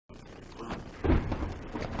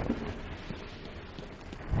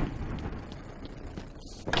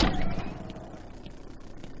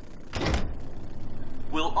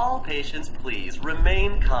all patients please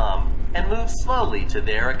remain calm and move slowly to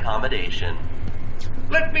their accommodation?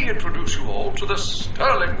 Let me introduce you all to the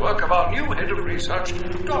sterling work of our new head of research,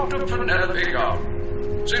 Dr. Penelope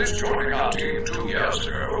Young. Since joining our team 2 years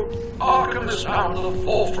ago, Arkham is now on the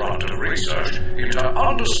forefront of research into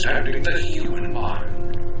understanding the human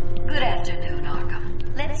mind. Good afternoon,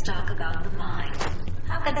 Arkham. Let's talk about the mind.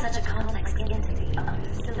 How can such a complex entity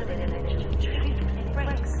undistilling electrical treatment it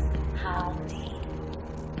breaks? How deep?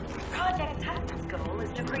 Project Titan's goal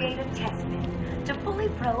is to create a test bed to fully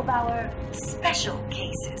probe our special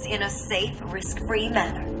cases in a safe, risk-free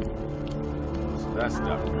manner. So that's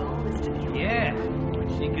nothing. Yeah, but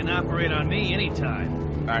she can operate on me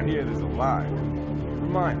anytime. I hear there's a lie.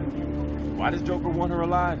 Remind me, why does Joker want her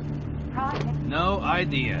alive? No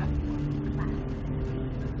idea.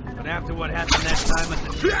 But after what happened that time at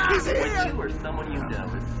the... When you or someone you know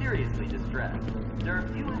is seriously distressed, there are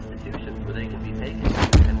few institutions where they can be taken,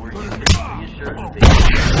 and where you can be reassured that they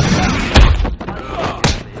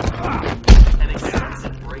and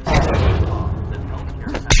extensive breakdown laws and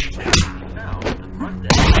healthcare packages can be found at the front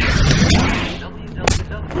desk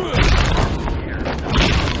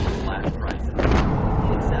www.care.com/crisis.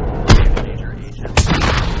 We accept major agents.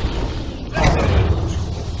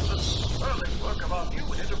 Sterling work of our new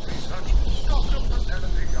head of research, Dr.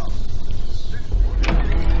 Penelope Young.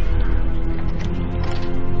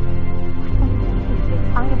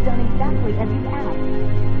 I have done exactly as you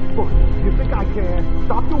asked. Look, you think I care?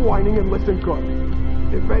 Stop the whining and listen good.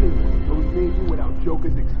 If anyone goes near you without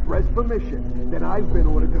Joker's express permission, then I've been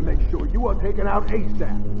ordered to make sure you are taken out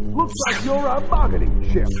ASAP. Looks like you're a bargaining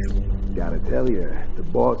chip. Gotta tell you, the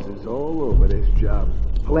boss is all over this job.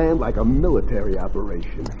 Planned like a military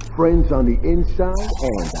operation. Friends on the inside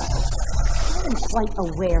and out. I am quite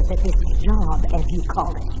aware that this job, as you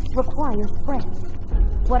call it, requires friends.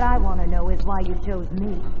 What I want to know is why you chose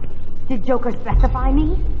me. Did Joker specify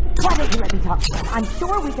me? Why don't you let me talk to him? I'm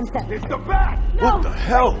sure we can settle It's the bat! No! What the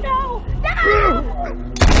hell? No! No!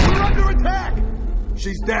 We're under attack!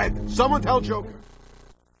 She's dead. Someone tell Joker.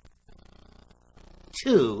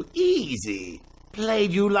 Too easy.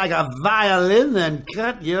 Played you like a violin and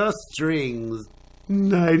cut your strings.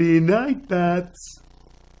 Nighty-night, bats.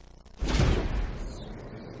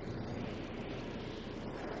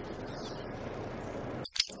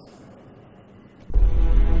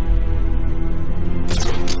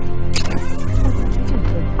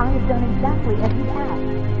 I have done exactly as you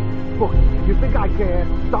asked. Look, you think I care?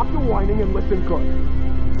 Stop the whining and listen good.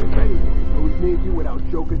 If anyone goes near you without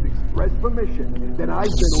Joker's express permission, then I've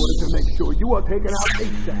been ordered to make sure you are taken out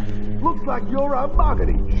ASAP. Looks like you're a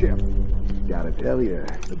bargaining chip. Gotta tell you,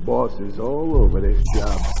 the boss is all over this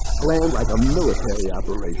job. Planned like a military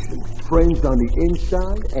operation. Friends on the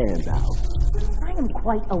inside and out. I am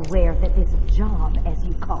quite aware that this job, as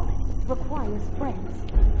you call it, requires friends.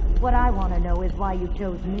 What I want to know is why you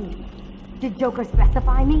chose me. Did Joker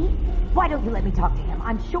specify me? Why don't you let me talk to him?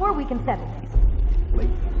 I'm sure we can settle this.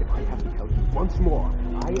 Lady, if I have to tell you once more,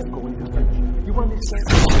 I am going to hurt you. You understand?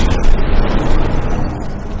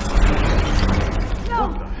 No!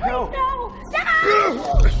 What the hell? No!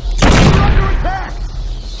 We're under attack!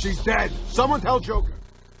 She's dead. Someone tell Joker.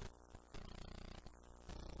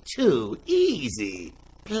 Too easy.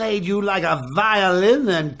 Played you like a violin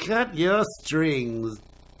and cut your strings.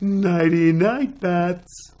 Nighty-night,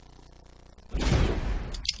 bats.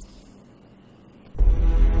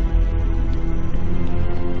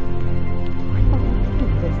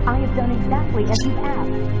 I have done exactly as you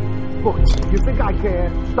asked. Look, you think I care?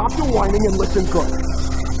 Stop the whining and listen good.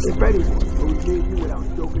 If anyone goes near you without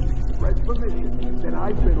Joker's express permission, then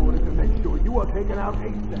I've been ordered to make sure you are taken out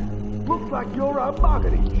ASAP. Looks like you're a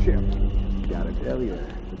bargaining chip. Gotta tell you,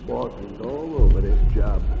 the boss is all over this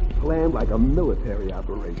job. Planned like a military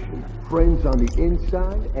operation. Friends on the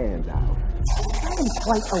inside and out. I am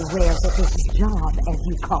quite aware that this job, as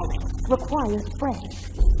you call it, requires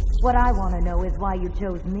friends. What I want to know is why you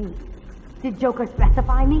chose me. Did Joker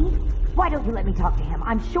specify me? Why don't you let me talk to him?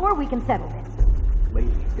 I'm sure we can settle this.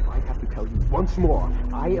 Lady, if I have to tell you once more,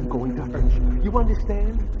 I am going to hurt you. You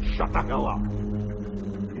understand? Shut the hell up.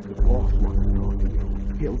 If the boss wants to talk to you,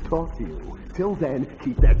 he'll talk to you. Till then,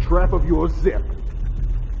 keep that trap of yours zipped.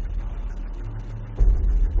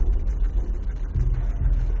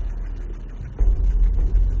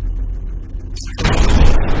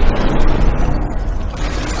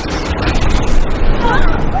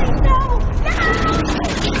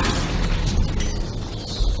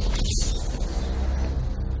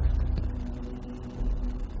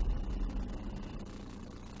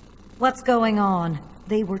 What's going on?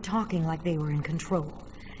 They were talking like they were in control.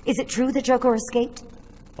 Is it true the Joker escaped?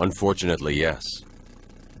 Unfortunately, yes.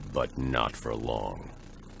 But not for long.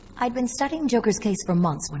 I'd been studying Joker's case for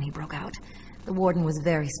months when he broke out. The warden was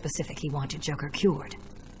very specific he wanted Joker cured.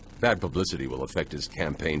 Bad publicity will affect his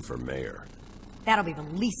campaign for mayor. That'll be the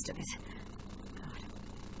least of it. God,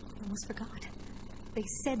 I almost forgot. They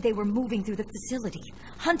said they were moving through the facility,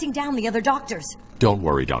 hunting down the other doctors. Don't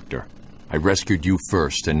worry, Doctor. I rescued you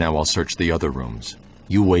first, and now I'll search the other rooms.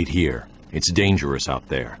 You wait here. It's dangerous out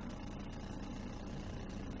there.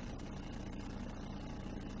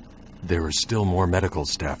 There are still more medical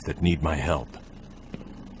staff that need my help.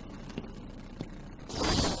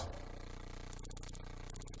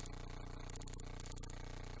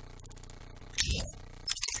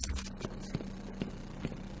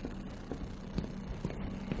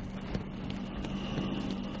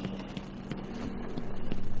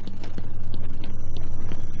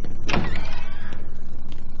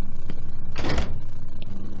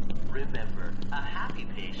 Remember, a happy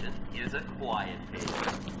patient is a quiet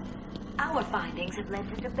patient. Our findings have led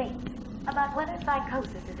to debate about whether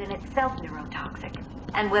psychosis is in itself neurotoxic,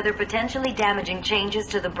 and whether potentially damaging changes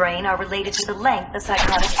to the brain are related to the length of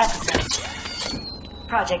psychotic episodes.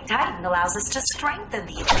 Project Titan allows us to strengthen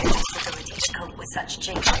the individual's ability to cope with such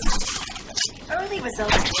changes. Early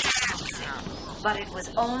results were promising, but it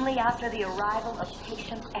was only after the arrival of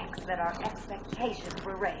Patient X that our expectations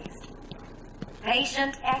were raised.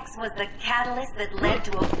 Patient X was the catalyst that led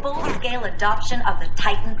to a full-scale adoption of the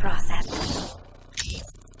Titan process.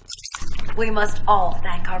 We must all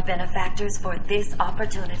thank our benefactors for this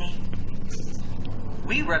opportunity.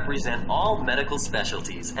 We represent all medical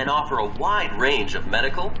specialties and offer a wide range of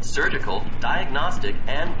medical, surgical, diagnostic,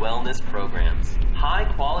 and wellness programs. High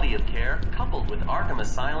quality of care, coupled with Arkham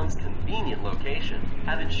Asylum's convenient location,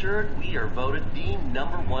 have ensured we are voted the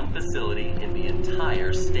 #1 facility in the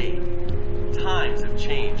entire state. Times have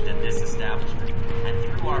changed at this establishment, and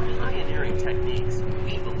through our pioneering techniques,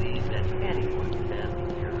 we believe that anyone can be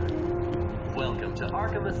cured. Welcome to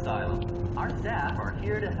Arkham Asylum. Our staff are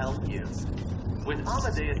here to help you. When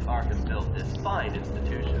Amadeus Arkham built this fine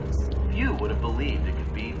institution, few would have believed it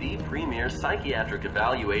could be the premier psychiatric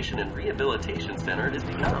evaluation and rehabilitation center it has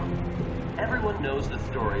become. Everyone knows the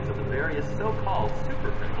stories of the various so-called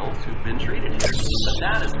super criminals who've been treated here, but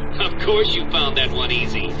that is... Of course you found that one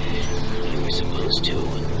easy. You were supposed to.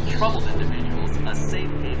 Troubled individuals, a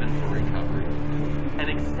safe haven for recovery. An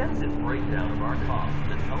extensive breakdown of our costs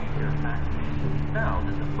and healthcare packages can be found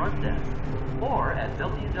at the front desk or at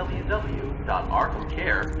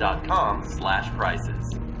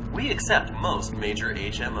www.arkhamcare.com/prices. We accept most major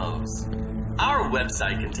HMOs. Our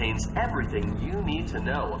website contains everything you need to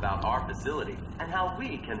know about our facility and how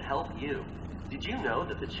we can help you. Did you know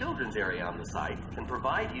that the children's area on the site can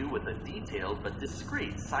provide you with a detailed but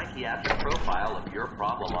discreet psychiatric profile of your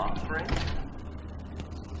problem offspring?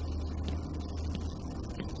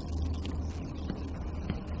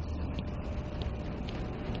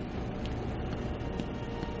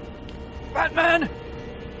 Batman!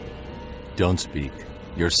 Don't speak.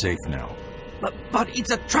 You're safe now. But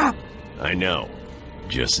it's a trap! I know.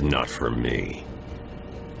 Just not for me.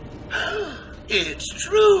 It's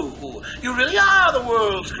true. You really are the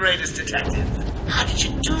world's greatest detective. How did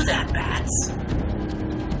you do that, Bats?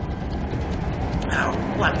 Oh,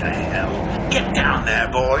 what the hell? Get down there,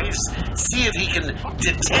 boys. See if he can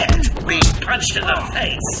detect being punched in the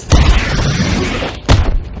face.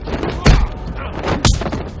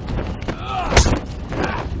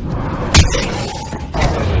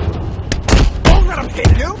 Don't let him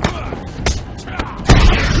hit you!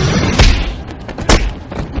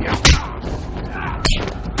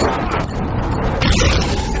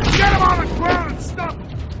 Get him on the ground and stop him!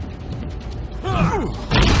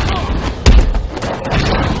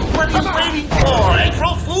 What are you waiting for?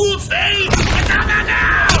 April Fool's Day? Get down there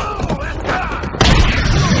now!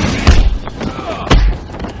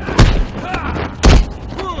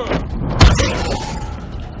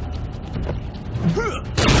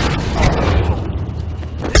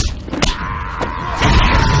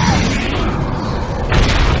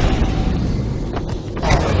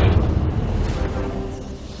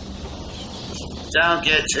 Don't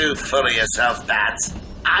get too full of yourself, Bats.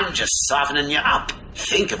 I'm just softening you up.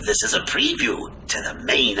 Think of this as a preview to the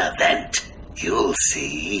main event. You'll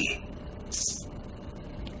see.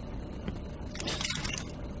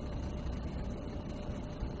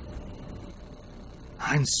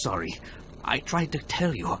 I'm sorry. I tried to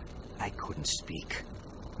tell you. I couldn't speak.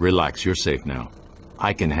 Relax, you're safe now.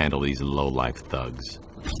 I can handle these low-life thugs.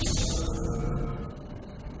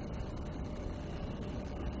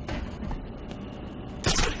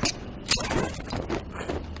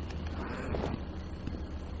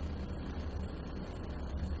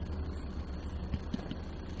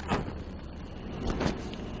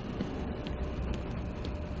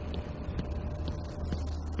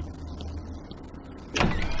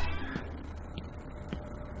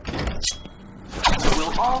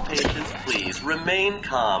 All patients, please remain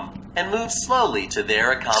calm and move slowly to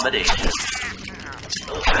their accommodation.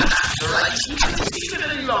 Right, keep it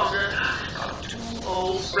any longer. Our two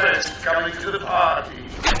old friends coming to the party.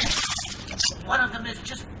 One of them is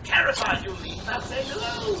just terrified you'll leave without saying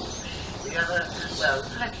hello. The other, well,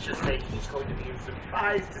 let's just say he's going to be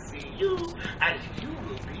surprised to see you, and you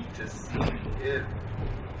will be to see him.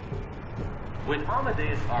 When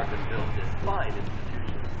Amadeus Arkham built this fine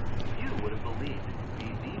institution, you would have believed it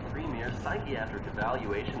would be the premier psychiatric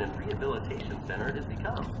evaluation and rehabilitation center it has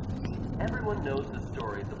become. Everyone knows the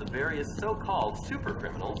stories of the various so-called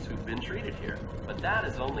supercriminals who've been treated here, but that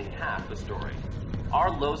is only half the story.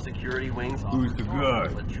 Our low-security wings Who's the guy?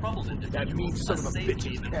 troubled individuals. That means son of a safe bitch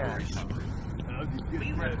is haven for Cash. recovery.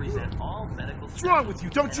 We represent all medical. What's wrong with you?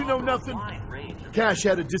 Don't you know nothing? Cash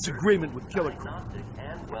had a disagreement with Killer Croc. Diagnostic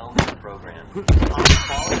and wellness programs.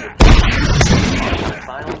 Quality of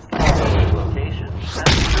Asylum's convenient location has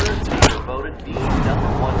assured to be devoted to being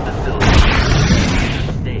 #1 facility in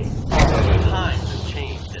the state. Times have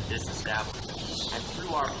changed at this establishment, and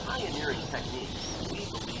through our pioneering techniques, we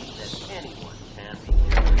believe that anyone can be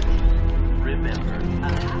cured. Remember,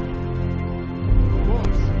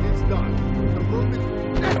 Boss, it's done. The movement...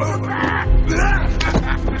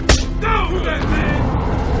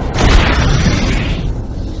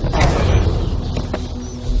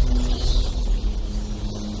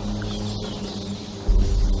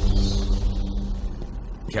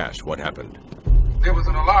 Cash, what happened? There was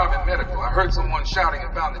an alarm in medical. I heard someone shouting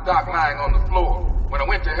and found the doc lying on the floor. When I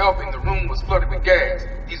went to help him, the room was flooded with gas.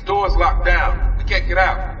 These doors locked down. We can't get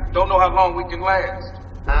out. Don't know how long we can last.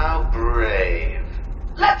 How brave.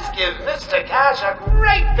 Let's give Mr. Cash a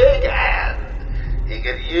great big hand. He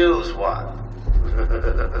could use one.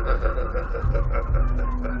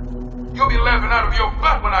 You'll be laughing out of your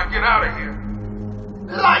butt when I get out of here.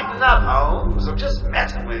 Lighten up, Holmes. I'm just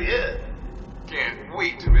messing with you. Can't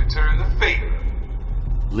wait to return the favor.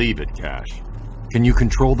 Leave it, Cash. Can you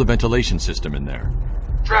control the ventilation system in there?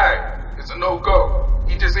 Try it. It's a no-go.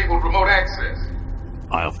 He disabled remote access.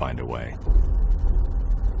 I'll find a way.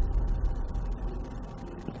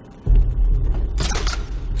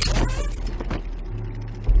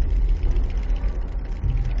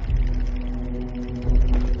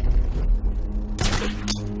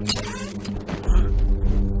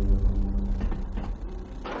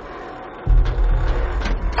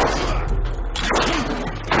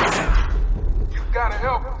 Gotta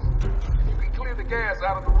help us. If you can clear the gas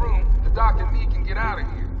out of the room, the doc and me can get out of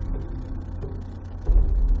here.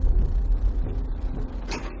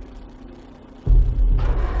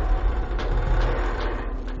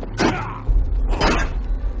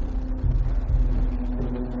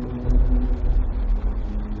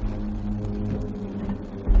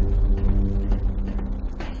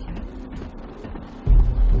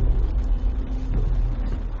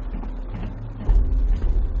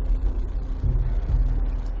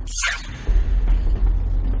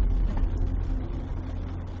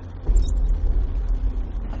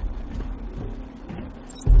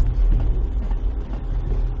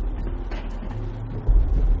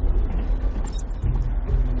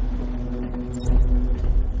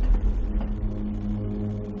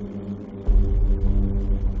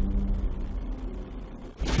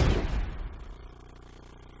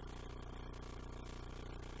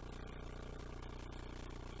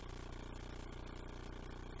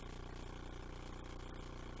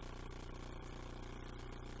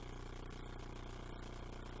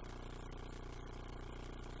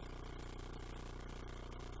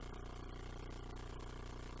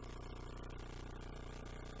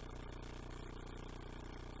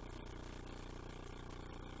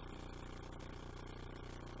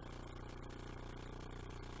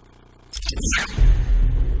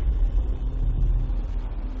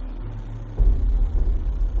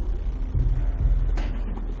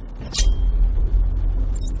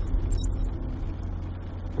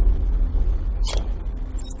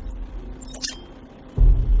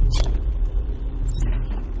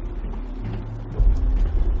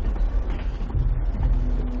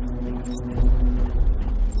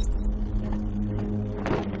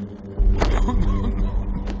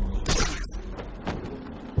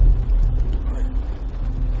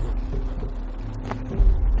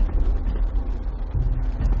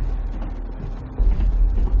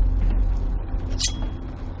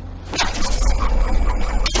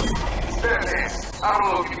 I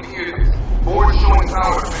don't know if you can hear this. Board showing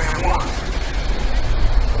power, man 1.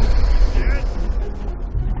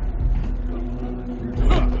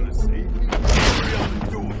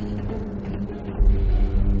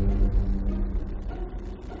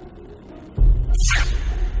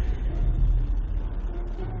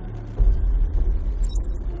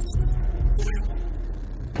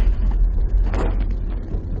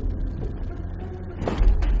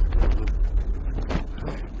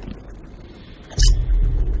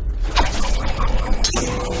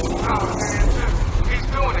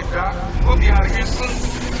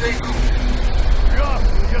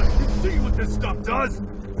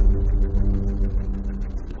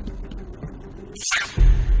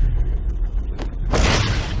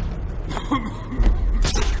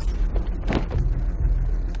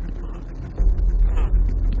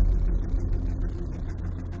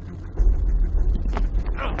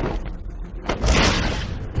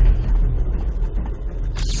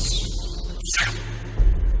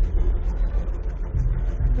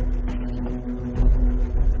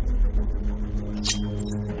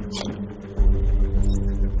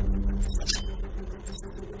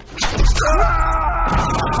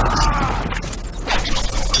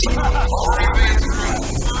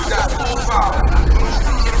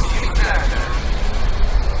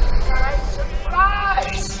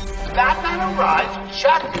 Batman arrives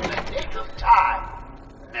just in the nick of time.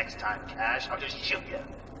 Next time, Cash, I'll just shoot you.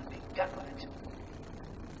 Be done with it.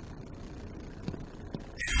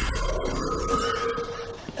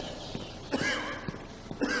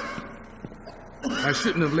 I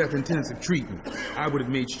shouldn't have left intensive treatment. I would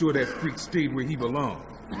have made sure that freak stayed where he belonged.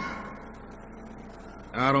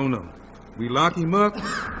 I don't know. We lock him up,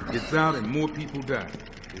 gets out, and more people die.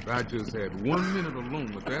 If I just had 1 minute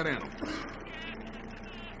alone with that animal.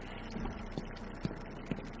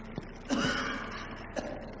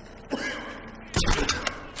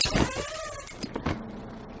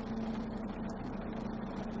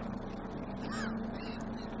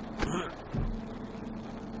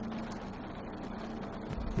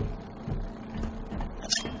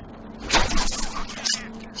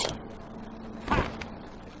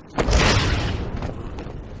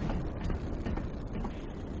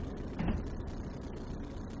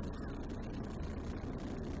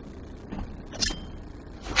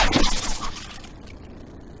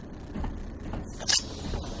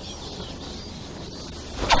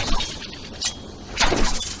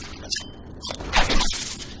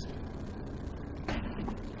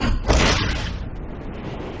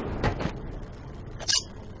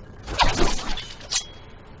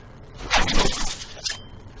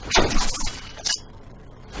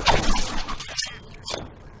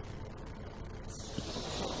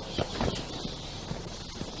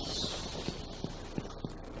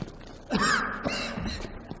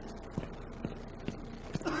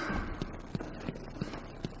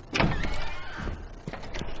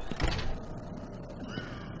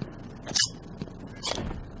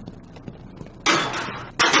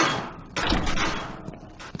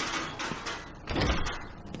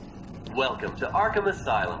 Welcome to Arkham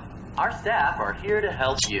Asylum. Our staff are here to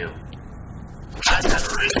help you. I've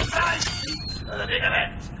got a really nice piece of the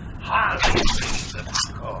internet. Hardly breathe the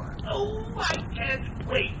popcorn. Oh, I can't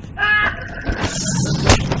wait.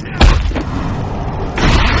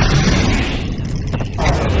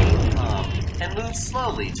 And move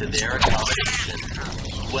slowly to their accommodation.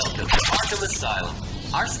 Welcome to Arkham Asylum.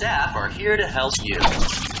 Our staff are here to help you.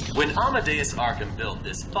 When Amadeus Arkham built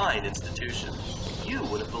this fine institution, you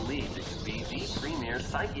would have believed it could be the premier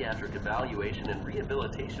psychiatric evaluation and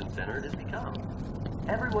rehabilitation center it has become.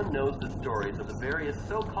 Everyone knows the stories of the various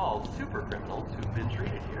so-called super criminals who've been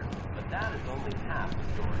treated here, but that is only half the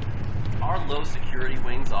story. Our low security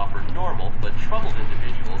wings offer normal but troubled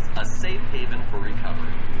individuals a safe haven for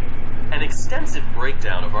recovery. An extensive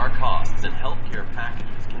breakdown of our costs and healthcare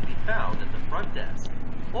packages can be found at the front desk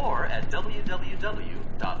or at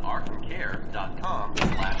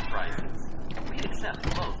www.arkhamcare.com/prices. We accept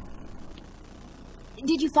both.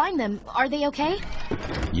 Did you find them? Are they okay?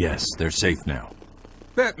 Yes, they're safe now.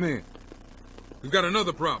 Batman! We've got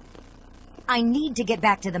another problem. I need to get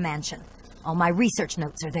back to the mansion. All my research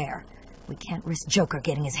notes are there. We can't risk Joker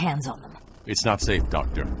getting his hands on them. It's not safe,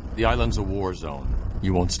 Doctor. The island's a war zone.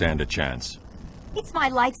 You won't stand a chance. It's my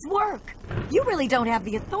life's work. You really don't have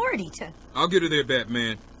the authority to... I'll get her there,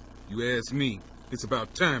 Batman. You ask me, it's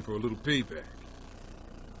about time for a little payback.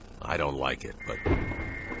 I don't like it, but...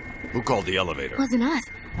 Who called the elevator? Wasn't us.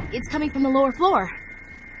 It's coming from the lower floor.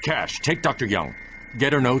 Cash, take Dr. Young.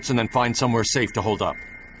 Get her notes and then find somewhere safe to hold up.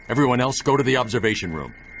 Everyone else, go to the observation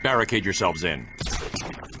room. Barricade yourselves in.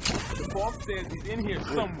 The boss says he's in here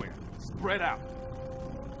somewhere. Spread out.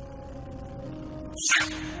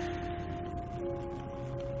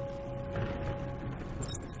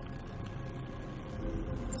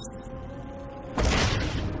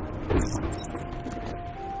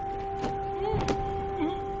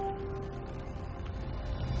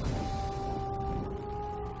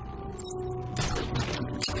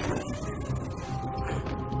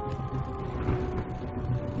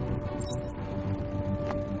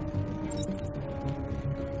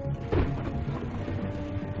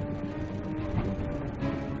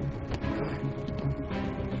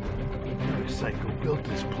 Psycho built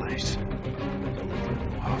this place. The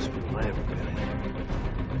little hospital I ever been in.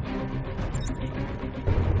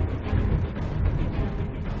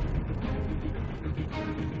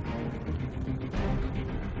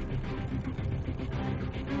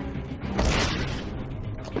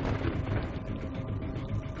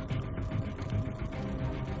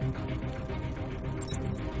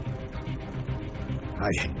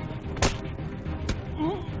 Hi.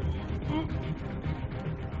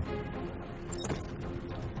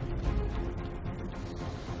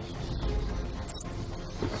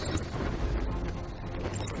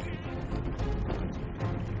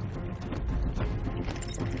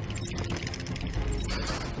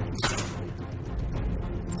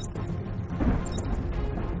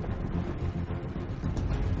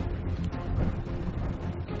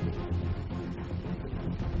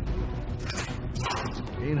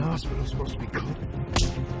 main hospital's supposed to be closed.